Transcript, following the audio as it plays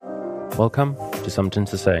Welcome to Sumtin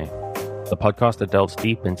to Say, the podcast that delves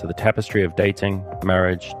deep into the tapestry of dating,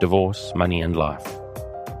 marriage, divorce, money, and life.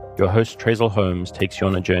 Your host, Trasel Holmes, takes you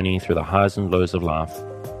on a journey through the highs and lows of life,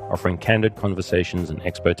 offering candid conversations and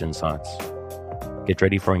expert insights. Get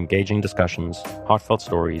ready for engaging discussions, heartfelt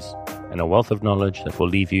stories, and a wealth of knowledge that will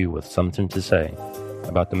leave you with something to say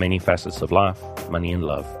about the many facets of life, money, and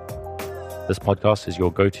love. This podcast is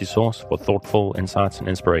your go-to source for thoughtful insights and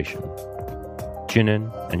inspiration. Tune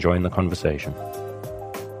in and join the conversation.